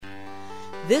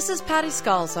This is Patty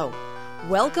Scalzo,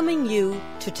 welcoming you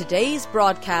to today's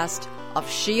broadcast of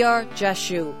Shear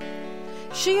Jashub.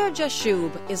 Shear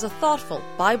Jashub is a thoughtful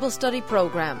Bible study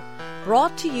program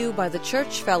brought to you by the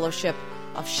Church Fellowship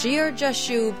of Shear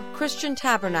Jashub Christian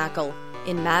Tabernacle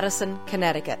in Madison,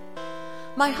 Connecticut.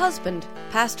 My husband,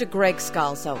 Pastor Greg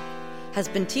Scalzo, has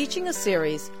been teaching a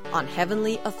series on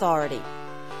heavenly authority,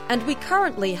 and we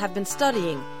currently have been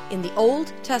studying in the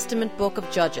Old Testament book of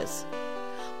Judges.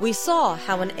 We saw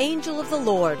how an angel of the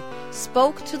Lord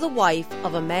spoke to the wife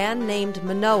of a man named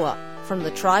Manoah from the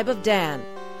tribe of Dan,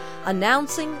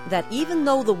 announcing that even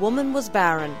though the woman was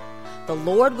barren, the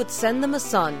Lord would send them a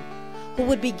son who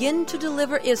would begin to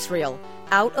deliver Israel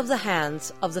out of the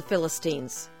hands of the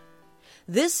Philistines.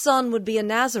 This son would be a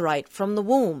Nazirite from the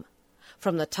womb,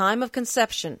 from the time of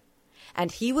conception,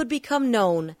 and he would become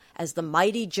known as the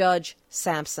mighty judge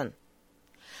Samson.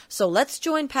 So let's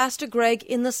join Pastor Greg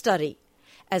in the study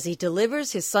as he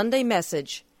delivers his Sunday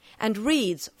message and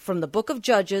reads from the book of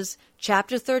Judges,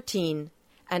 chapter 13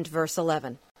 and verse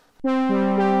 11.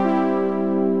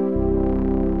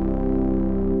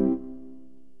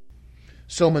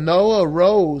 So Manoah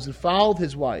arose and followed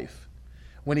his wife.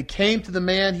 When he came to the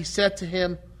man, he said to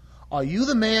him, "Are you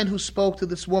the man who spoke to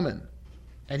this woman?"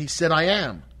 And he said, "I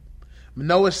am."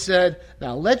 Manoah said,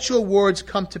 "Now let your words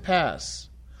come to pass.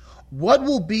 What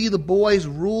will be the boy's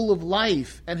rule of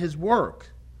life and his work?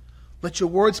 Let your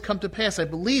words come to pass. I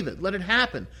believe it. Let it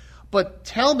happen. But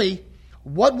tell me,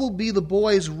 what will be the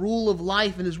boy's rule of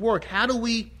life and his work? How do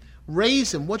we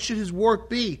raise him? What should his work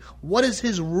be? What is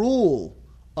his rule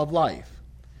of life?"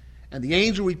 And the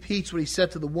angel repeats what he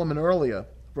said to the woman earlier,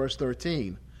 verse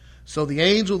 13. So the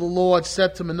angel of the Lord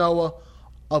said to Manoah,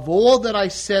 "Of all that I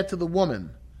said to the woman,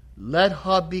 let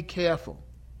her be careful.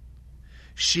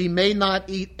 She may not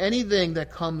eat anything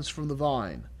that comes from the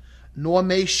vine, nor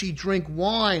may she drink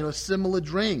wine or similar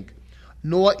drink,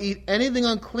 nor eat anything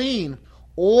unclean.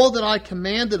 All that I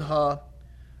commanded her,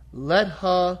 let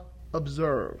her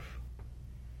observe."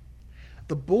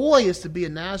 The boy is to be a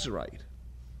Nazirite.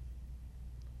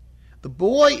 The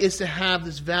boy is to have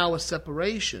this vow of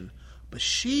separation, but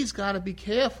she's got to be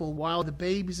careful while the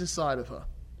baby's inside of her.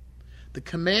 The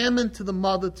commandment to the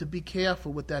mother to be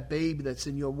careful with that baby that's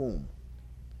in your womb.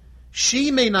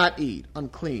 She may not eat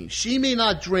unclean. She may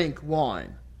not drink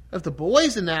wine. If the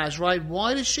boy's a Nazirite,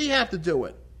 why does she have to do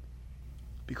it?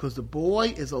 Because the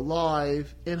boy is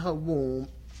alive in her womb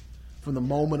from the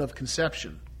moment of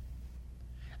conception.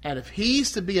 And if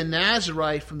he's to be a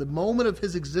Nazirite from the moment of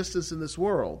his existence in this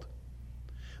world,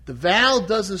 the vow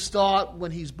doesn't start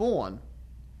when he's born.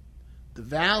 The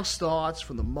vow starts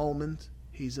from the moment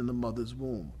he's in the mother's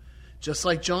womb. Just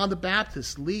like John the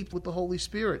Baptist leaped with the Holy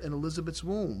Spirit in Elizabeth's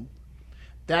womb,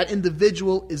 that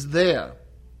individual is there.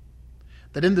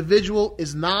 That individual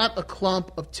is not a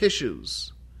clump of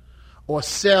tissues or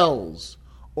cells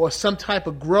or some type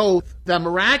of growth that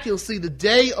miraculously the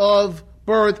day of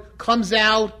birth comes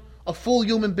out a full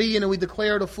human being and we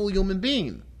declare it a full human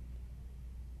being.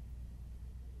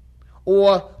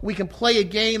 Or we can play a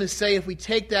game and say if we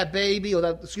take that baby, or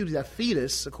that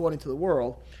fetus, according to the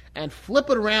world, and flip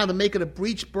it around and make it a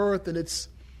breech birth in its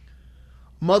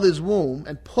mother's womb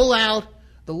and pull out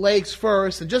the legs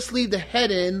first and just leave the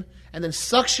head in and then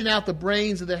suction out the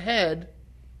brains of the head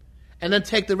and then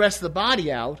take the rest of the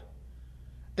body out,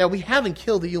 that we haven't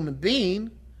killed a human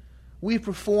being. We've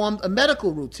performed a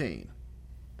medical routine.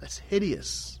 That's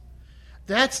hideous.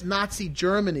 That's Nazi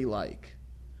Germany-like.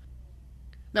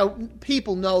 Now,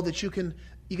 people know that you can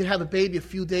have a baby a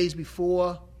few days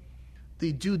before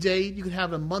the due date. You can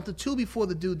have it a month or two before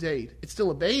the due date. It's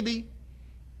still a baby,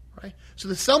 right? So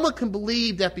that someone can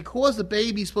believe that because the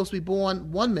baby is supposed to be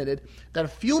born 1 minute, that a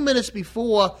few minutes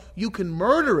before you can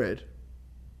murder it,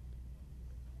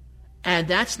 and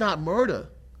that's not murder,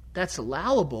 that's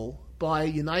allowable by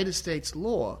United States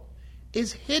law,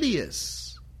 is hideous.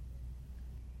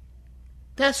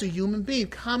 That's a human being.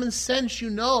 Common sense, you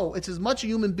know. It's as much a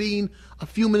human being a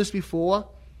few minutes before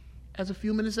as a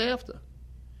few minutes after.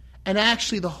 And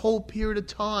actually, the whole period of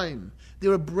time,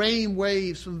 there are brain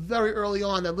waves from very early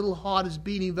on. That little heart is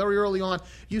beating very early on.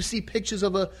 You see pictures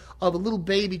of a little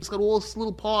baby. It's got all its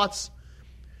little parts.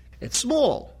 It's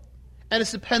small, and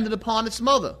it's dependent upon its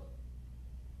mother.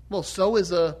 Well, so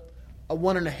is a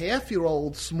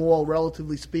 1.5-year-old small,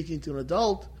 relatively speaking, to an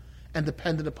adult, and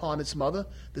dependent upon its mother.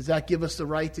 Does that give us the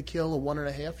right to kill a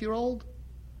 1.5-year-old?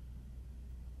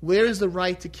 Where is the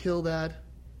right to kill that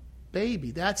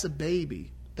baby? That's a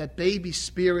baby. That baby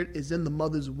spirit is in the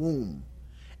mother's womb.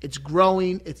 It's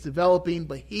growing, it's developing,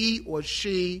 but he or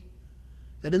she,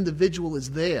 that individual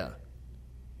is there.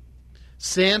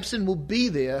 Samson will be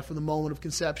there from the moment of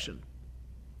conception.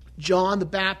 John the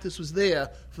Baptist was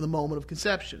there from the moment of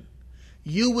conception.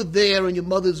 You were there in your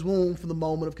mother's womb from the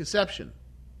moment of conception.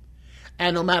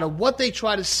 And no matter what they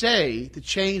try to say to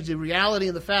change the reality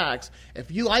and the facts,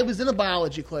 I was in a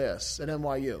biology class at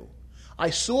NYU. I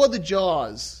saw the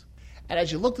jars, and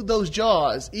as you looked at those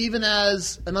jars, even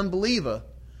as an unbeliever,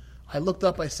 I looked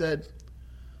up, I said,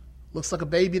 looks like a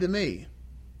baby to me.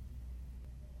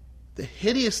 The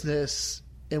hideousness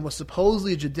in what's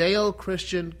supposedly a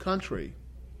Judeo-Christian country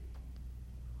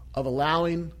of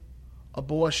allowing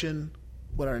abortion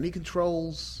without any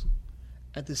controls,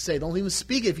 and to say, don't even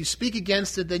speak it. If you speak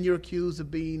against it, then you're accused of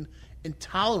being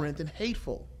intolerant and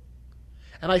hateful.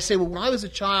 And I say, well, when I was a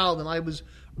child and I was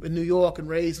in New York and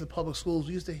raised in the public schools,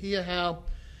 we used to hear how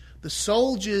the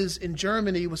soldiers in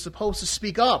Germany were supposed to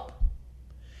speak up.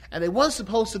 And they weren't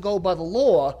supposed to go by the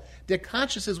law. Their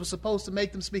consciences were supposed to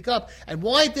make them speak up. And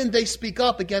why didn't they speak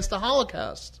up against the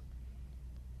Holocaust?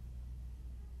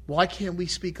 Why can't we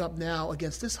speak up now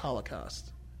against this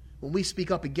Holocaust? When we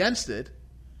speak up against it,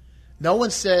 no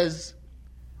one says,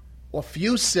 or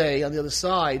few say on the other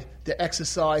side, they're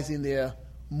exercising their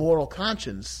moral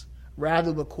conscience.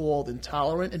 Rather, we're called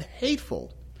intolerant and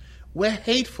hateful. We're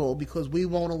hateful because we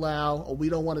won't allow, or we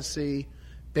don't want to see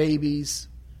babies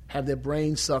have their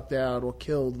brains sucked out or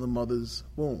killed in the mother's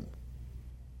womb.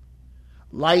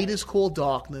 Light is called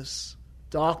darkness.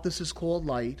 Darkness is called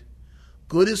light.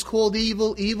 Good is called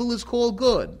evil. Evil is called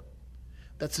good.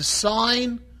 That's a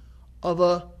sign of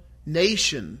a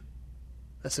nation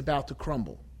that's about to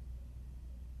crumble.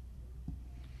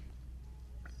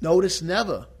 Notice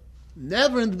never in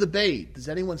the debate does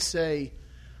anyone say,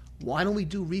 why don't we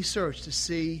do research to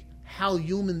see how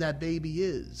human that baby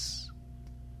is?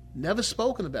 Never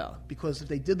spoken about, because if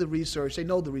they did the research, they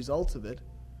know the results of it.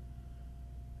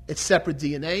 It's separate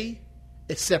DNA.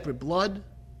 It's separate blood.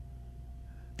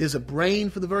 There's a brain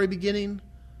from the very beginning.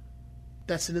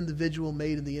 That's an individual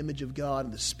made in the image of God,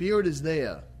 and the Spirit is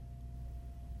there.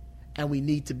 And we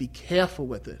need to be careful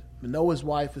with it. Manoah's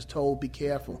wife was told, be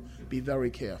careful, be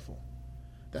very careful.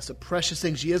 That's a precious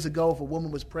thing. Years ago, if a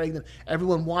woman was pregnant,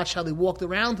 everyone watched how they walked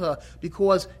around her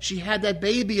because she had that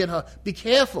baby in her. Be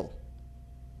careful.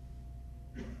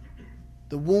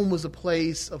 The womb was a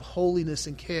place of holiness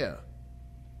and care.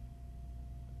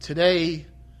 Today,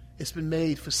 it's been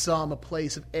made for some a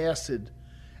place of acid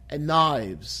and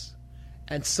knives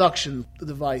and suction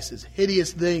devices,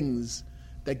 hideous things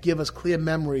that give us clear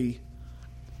memory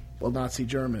of Nazi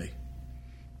Germany.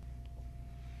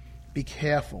 Be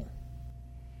careful.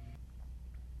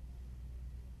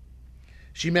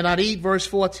 She may not eat, verse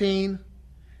 14,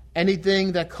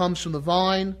 anything that comes from the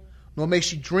vine, nor may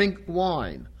she drink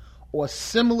wine, or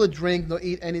similar drink, nor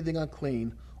eat anything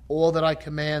unclean. All that I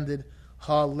commanded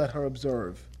her, let her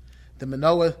observe. Then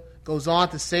Manoah goes on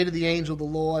to say to the angel of the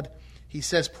Lord, he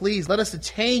says, please, let us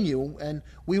detain you, and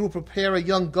we will prepare a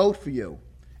young goat for you.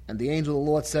 And the angel of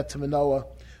the Lord said to Manoah,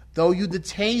 though you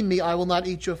detain me, I will not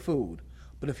eat your food.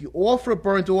 But if you offer a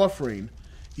burnt offering,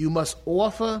 you must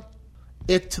offer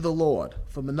it to the Lord.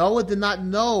 For Manoah did not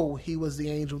know he was the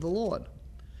angel of the Lord.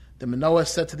 Then Manoah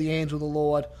said to the angel of the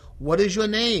Lord, what is your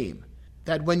name?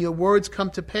 That when your words come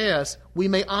to pass, we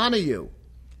may honor you.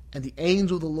 And the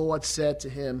angel of the Lord said to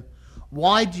him,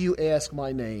 why do you ask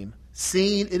my name,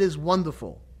 seeing it is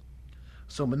wonderful?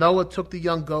 So Manoah took the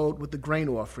young goat with the grain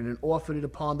offering and offered it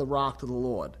upon the rock to the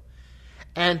Lord.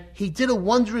 And he did a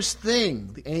wondrous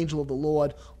thing, the angel of the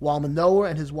Lord, while Manoah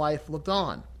and his wife looked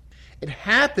on. It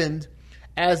happened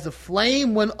as the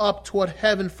flame went up toward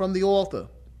heaven from the altar.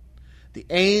 The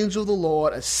angel of the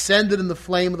Lord ascended in the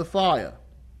flame of the fire.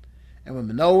 And when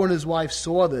Manoah and his wife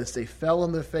saw this, they fell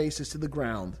on their faces to the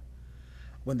ground.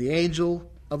 When the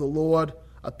angel of the Lord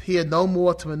appeared no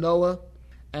more to Manoah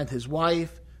and his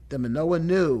wife, then Manoah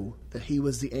knew that he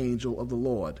was the angel of the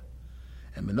Lord.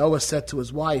 And Manoah said to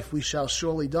his wife, we shall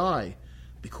surely die,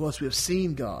 because we have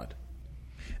seen God.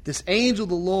 This angel of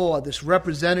the Lord, this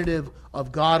representative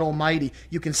of God Almighty,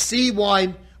 you can see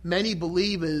why many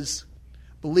believers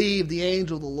believe the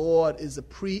angel of the Lord is the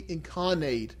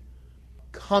pre-incarnate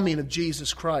coming of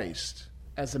Jesus Christ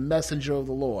as a messenger of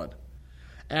the Lord.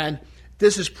 And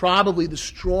this is probably the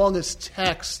strongest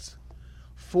text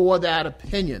for that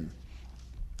opinion.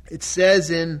 It says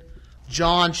in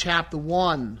John chapter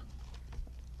 1,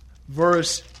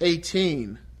 verse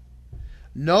 18,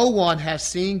 no one has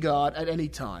seen God at any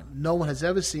time. No one has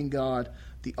ever seen God,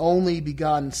 the only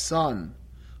begotten Son,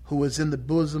 who is in the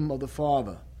bosom of the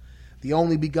Father. The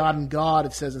only begotten God,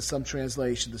 it says in some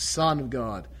translation, the Son of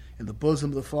God, in the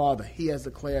bosom of the Father. He has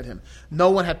declared him.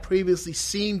 No one had previously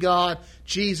seen God.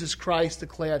 Jesus Christ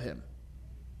declared him.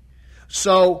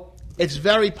 So It's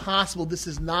very possible this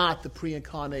is not the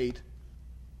pre-incarnate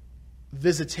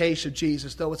visitation of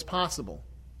Jesus, though it's possible.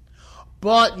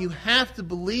 But you have to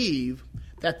believe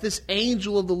that this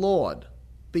angel of the Lord,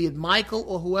 be it Michael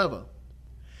or whoever,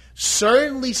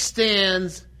 certainly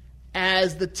stands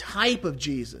as the type of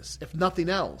Jesus, if nothing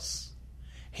else.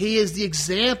 He is the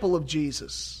example of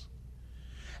Jesus.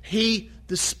 He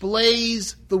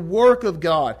displays the work of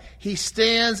God. He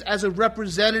stands as a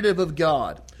representative of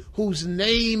God, whose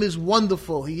name is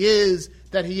wonderful. He is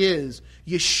that he is.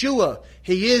 Yeshua,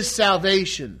 he is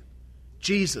salvation.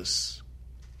 Jesus,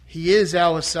 he is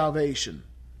our salvation.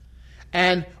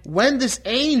 And when this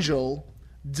angel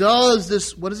does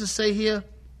this, what does it say here?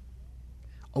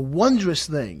 A wondrous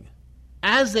thing.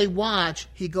 As they watch,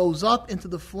 he goes up into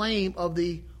the flame of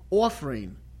the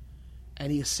offering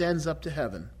and he ascends up to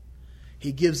heaven.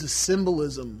 He gives the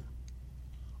symbolism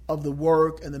of the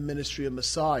work and the ministry of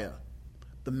Messiah,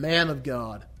 the man of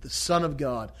God, the Son of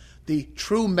God, the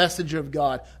true messenger of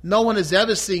God. No one has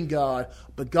ever seen God,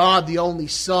 but God, the only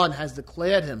Son, has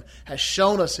declared him, has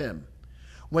shown us him.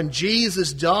 When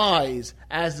Jesus dies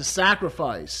as the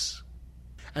sacrifice,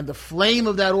 and the flame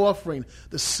of that offering,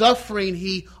 the suffering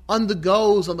he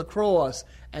undergoes on the cross,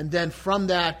 and then from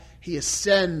that he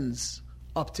ascends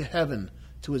up to heaven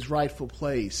to his rightful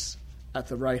place at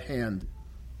the right hand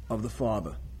of the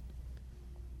Father.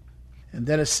 And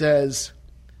then it says,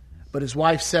 but his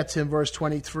wife said to him, verse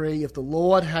 23, if the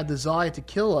Lord had desired to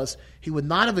kill us, he would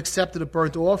not have accepted a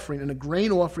burnt offering and a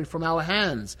grain offering from our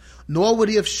hands, nor would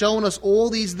he have shown us all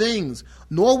these things,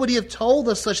 nor would he have told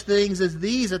us such things as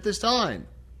these at this time.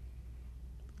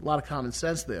 A lot of common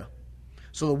sense there.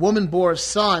 So the woman bore a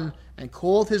son and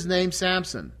called his name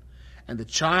Samson. And the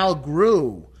child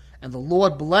grew, and the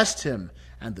Lord blessed him,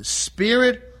 and the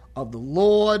Spirit of the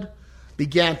Lord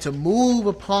began to move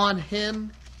upon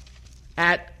him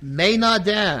at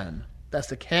Mainadan. That's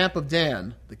the camp of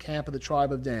Dan, the camp of the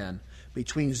tribe of Dan,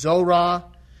 between Zorah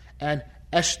and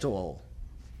Eshtaol.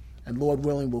 And Lord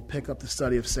willing, we'll pick up the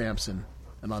study of Samson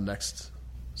in our next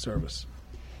service.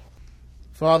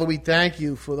 Father, we thank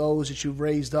you for those that you've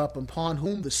raised up, upon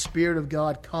whom the Spirit of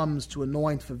God comes to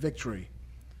anoint for victory.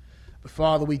 But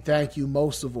Father, we thank you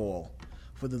most of all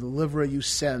for the deliverer you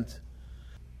sent.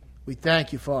 We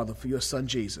thank you, Father, for your Son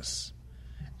Jesus.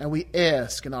 And we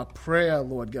ask in our prayer,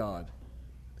 Lord God,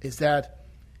 is that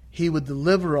he would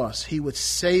deliver us, he would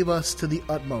save us to the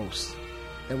utmost,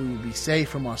 that we would be saved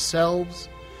from ourselves,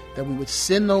 that we would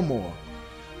sin no more.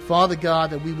 Father God,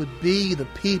 that we would be the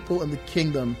people in the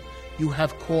kingdom you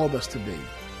have called us to be.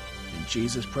 In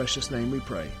Jesus' precious name we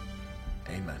pray.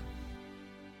 Amen.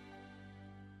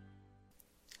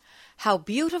 How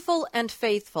beautiful and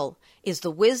faithful is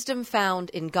the wisdom found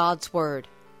in God's Word.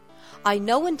 I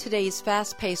know in today's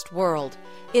fast-paced world,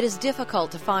 it is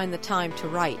difficult to find the time to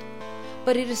write,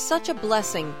 but it is such a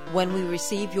blessing when we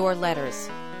receive your letters.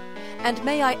 And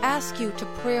may I ask you to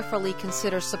prayerfully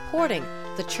consider supporting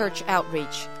the church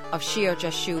outreach of Shear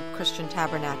Jashub Christian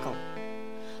Tabernacle.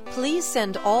 Please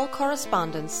send all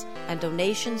correspondence and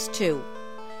donations to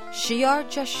Shear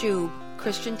Jashub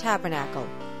Christian Tabernacle.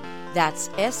 That's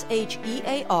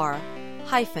SHEAR-JASHUB.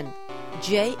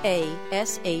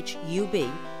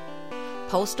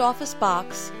 Post Office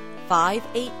Box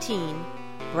 518,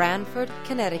 Branford,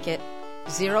 Connecticut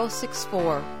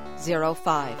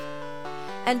 06405.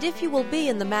 And if you will be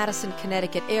in the Madison,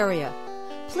 Connecticut area,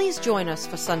 please join us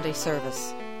for Sunday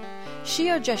service.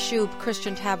 Shear Jashub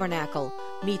Christian Tabernacle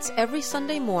meets every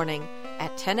Sunday morning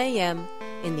at 10 a.m.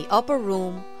 in the upper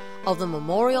room of the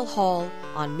Memorial Hall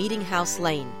on Meeting House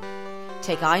Lane.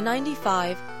 Take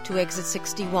I-95 to exit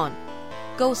 61.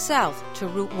 Go south to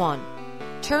Route 1.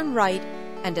 Turn right,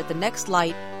 and at the next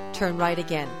light, turn right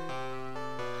again.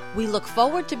 We look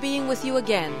forward to being with you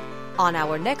again on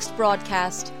our next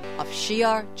broadcast of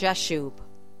Shear Jashub.